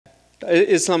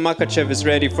Islam Makhachev is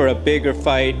ready for a bigger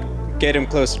fight, get him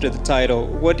closer to the title.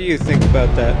 What do you think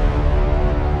about that?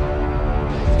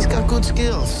 He's got good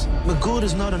skills, but good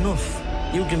is not enough.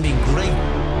 You can be great.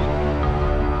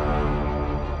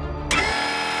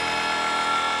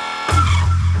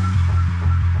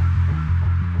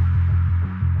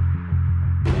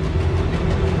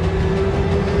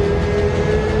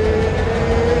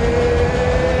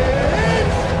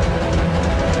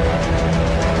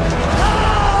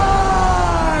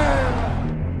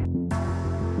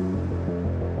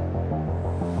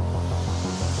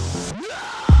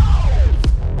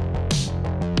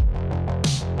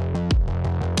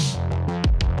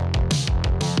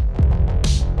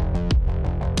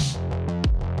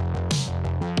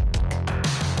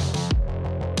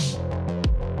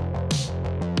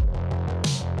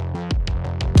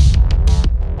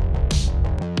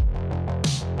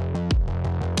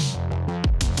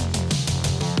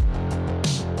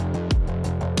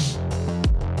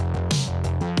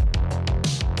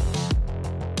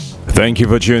 Thank you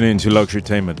for tuning in to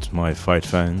Luxurytainment, my fight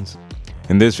fans.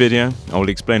 In this video, I will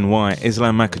explain why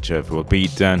Islam Makhachev will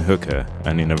beat Dan Hooker,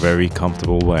 and in a very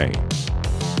comfortable way.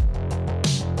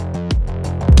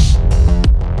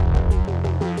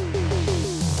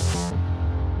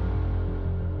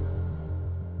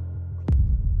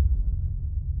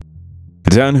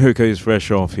 Dan Hooker is fresh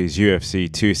off his UFC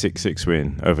 266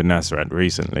 win over Nasrat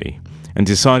recently, and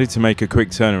decided to make a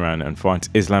quick turnaround and fight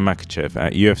Islam Makhachev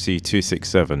at UFC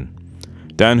 267.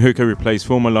 Dan Hooker replaced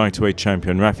former lightweight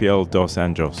champion Rafael dos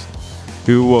Anjos,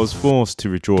 who was forced to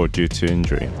withdraw due to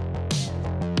injury.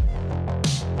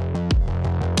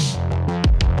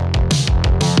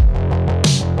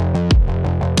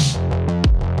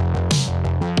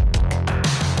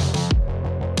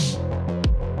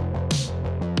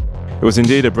 It was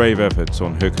indeed a brave effort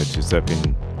on Hooker to step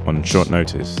in on short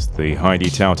notice, the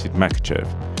highly touted Makhachev.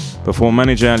 But for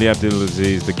manager Ali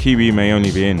Abdelaziz, the Kiwi may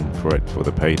only be in for it for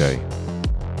the payday.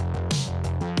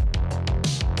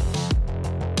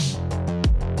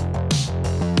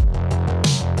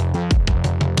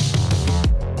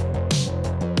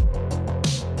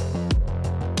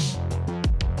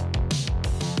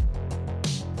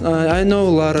 I know a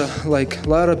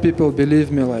lot of people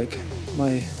believe me. Like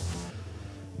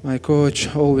my coach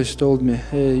always told me,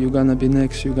 "Hey, you're gonna be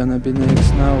next. You're gonna be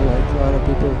next." Now, like a lot of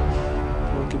people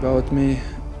talk about me.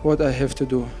 What I have to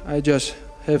do? I just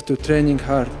have to training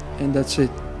hard, and that's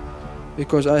it.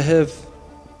 Because I have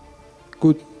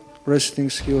good wrestling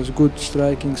skills, good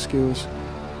striking skills,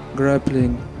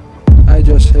 grappling. I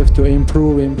just have to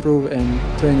improve, and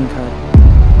training hard.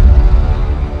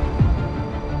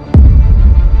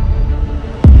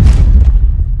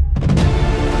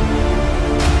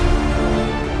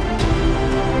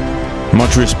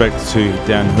 Much respect to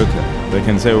Dan Hooker. They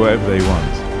can say whatever they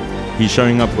want. He's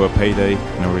showing up for a payday,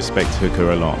 and I respect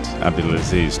Hooker a lot,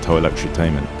 Abdelaziz told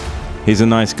Luxurytainment. He's a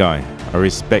nice guy. I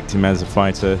respect him as a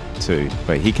fighter too,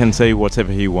 but he can say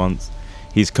whatever he wants.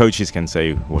 His coaches can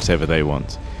say whatever they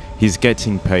want. He's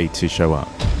getting paid to show up.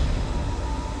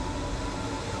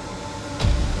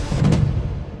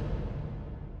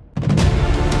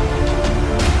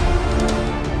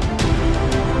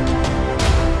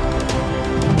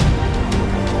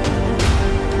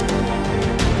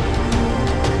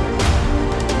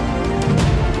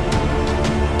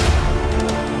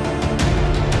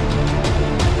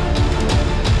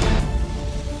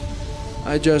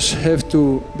 I just have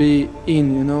to be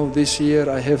in, you know. This year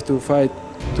I have to fight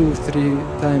 2-3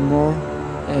 times more,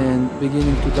 and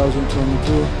beginning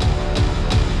 2022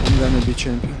 I'm gonna be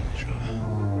champion.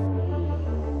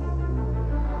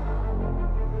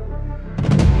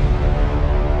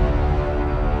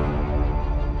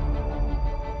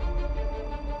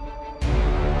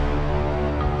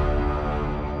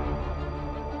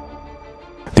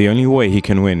 The only way he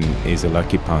can win is a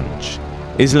lucky punch.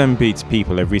 Islam beats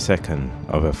people every second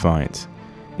of a fight.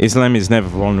 Islam is never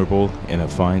vulnerable in a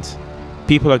fight.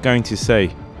 People are going to say,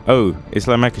 "Oh,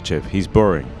 Islam Makhachev, he's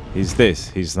boring, he's this,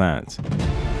 he's that."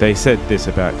 They said this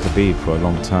about Khabib for a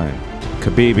long time.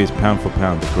 Khabib is pound for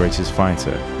pound the greatest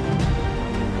fighter.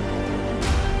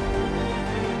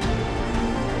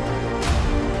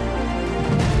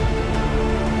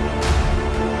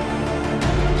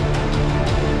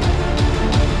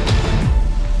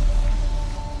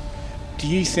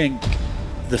 Do you think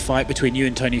the fight between you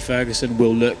and Tony Ferguson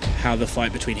will look how the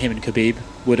fight between him and Khabib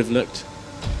would have looked?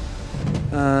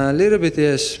 A little bit,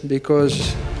 yes,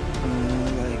 because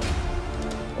like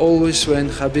always when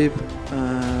Khabib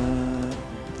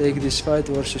take this fight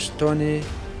versus Tony,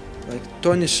 like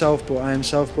Tony's southpaw, I am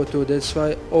southpaw too. That's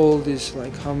why all this,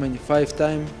 like how many, 5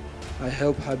 times I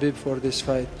help Khabib for this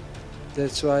fight.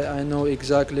 That's why I know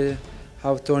exactly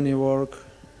how Tony works.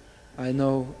 I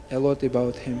know a lot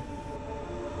about him.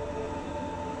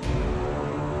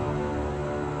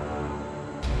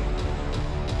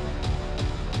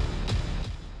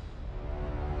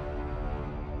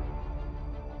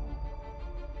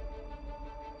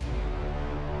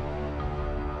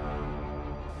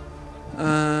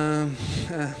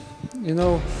 You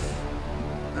know,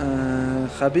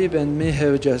 Khabib and me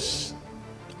have just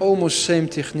almost same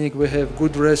technique. We have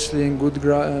good wrestling, good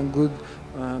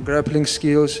grappling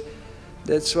skills.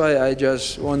 That's why I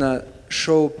just wanna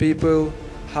show people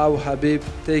how Khabib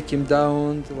take him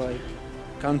down, like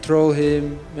control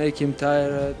him, make him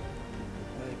tired,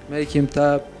 like make him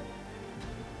tap.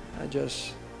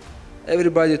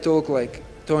 Everybody talk like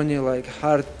Tony, like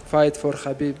hard fight for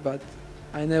Khabib, but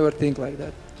I never think like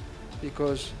that,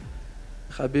 because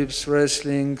Khabib's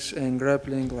wrestling and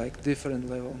grappling like different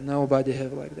level. Nobody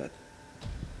have like that.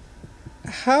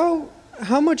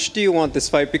 How much do you want this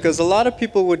fight? Because a lot of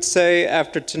people would say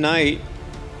after tonight,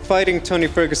 fighting Tony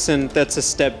Ferguson, that's a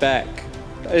step back.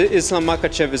 Islam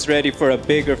Makhachev is ready for a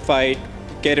bigger fight,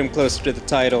 get him closer to the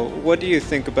title. What do you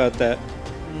think about that?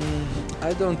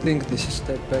 I don't think this is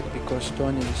step back, because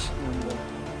Tony is number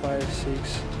 5,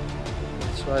 6.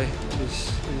 That's why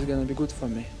this is gonna be good for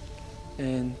me.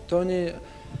 And Tony,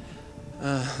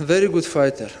 very good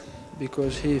fighter,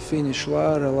 because he finished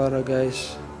a lot of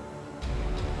guys.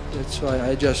 That's why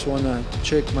I just wanna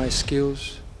check my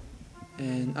skills,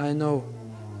 and I know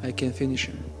I can finish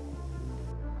him.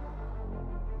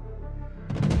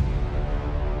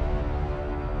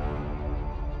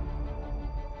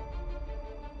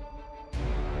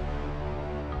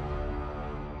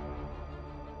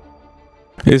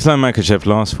 Islam Makhachev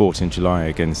last fought in July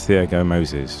against Thiago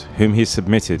Moses, whom he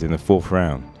submitted in the 4th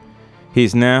round. He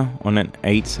is now on an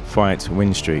 8-fight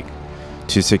win streak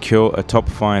to secure a top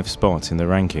 5 spot in the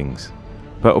rankings.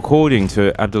 But according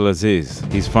to Abdulaziz,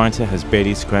 his fighter has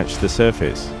barely scratched the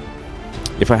surface.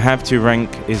 If I have to rank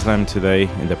Islam today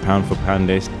in the pound-for-pound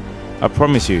list, I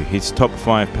promise you he's top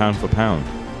 5 pound-for-pound.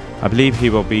 I believe he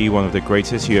will be one of the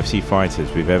greatest UFC fighters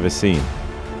we've ever seen.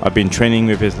 I've been training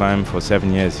with Islam for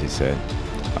 7 years, he said.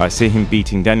 I see him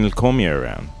beating Daniel Cormier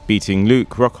around, beating Luke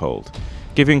Rockhold,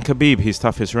 giving Khabib his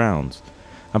toughest rounds.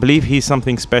 I believe he's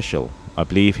something special. I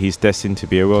believe he's destined to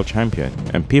be a world champion,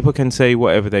 and people can say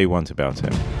whatever they want about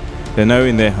him. They know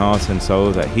in their heart and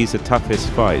soul that he's the toughest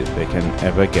fight they can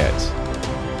ever get.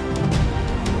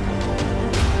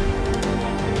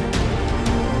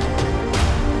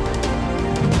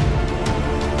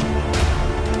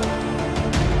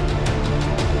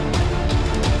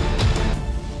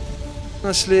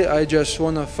 Honestly, I just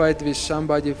want to fight with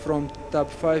somebody from top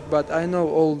 5, but I know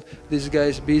all these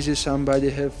guys busy, somebody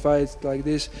have fights like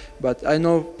this, but I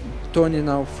know Tony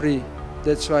now free.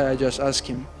 That's why I just ask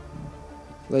him,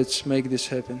 let's make this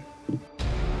happen.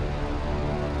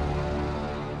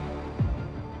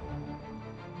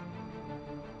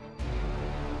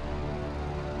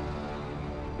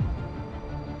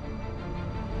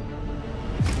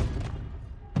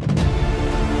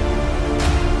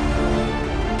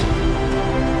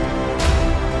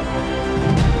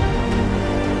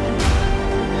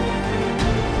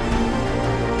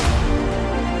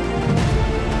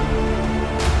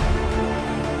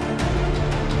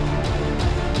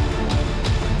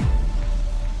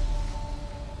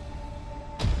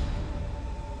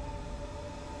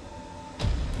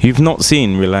 You've not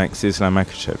seen relaxed Islam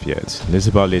Makhachev yet.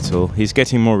 Little by little, he's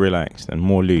getting more relaxed and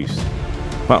more loose.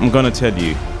 But I'm gonna tell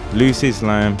you, loose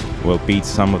Islam will beat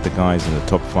some of the guys in the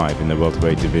top 5 in the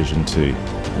welterweight division too.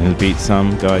 And he'll beat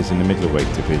some guys in the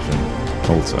middleweight division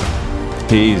also.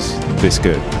 He is this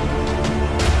good.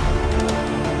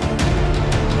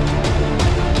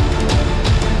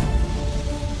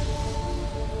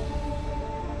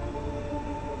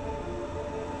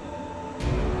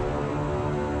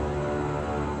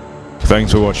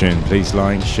 Thanks for watching. Please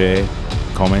like, share,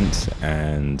 comment,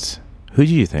 and who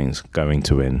do you think's going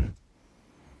to win?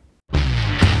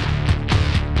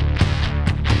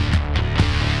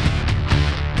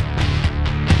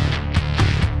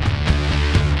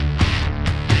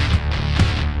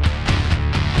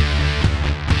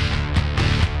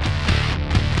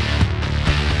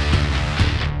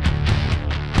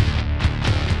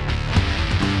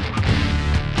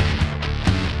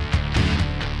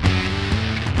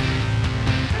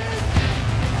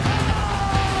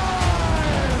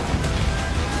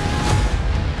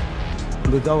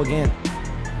 We go again.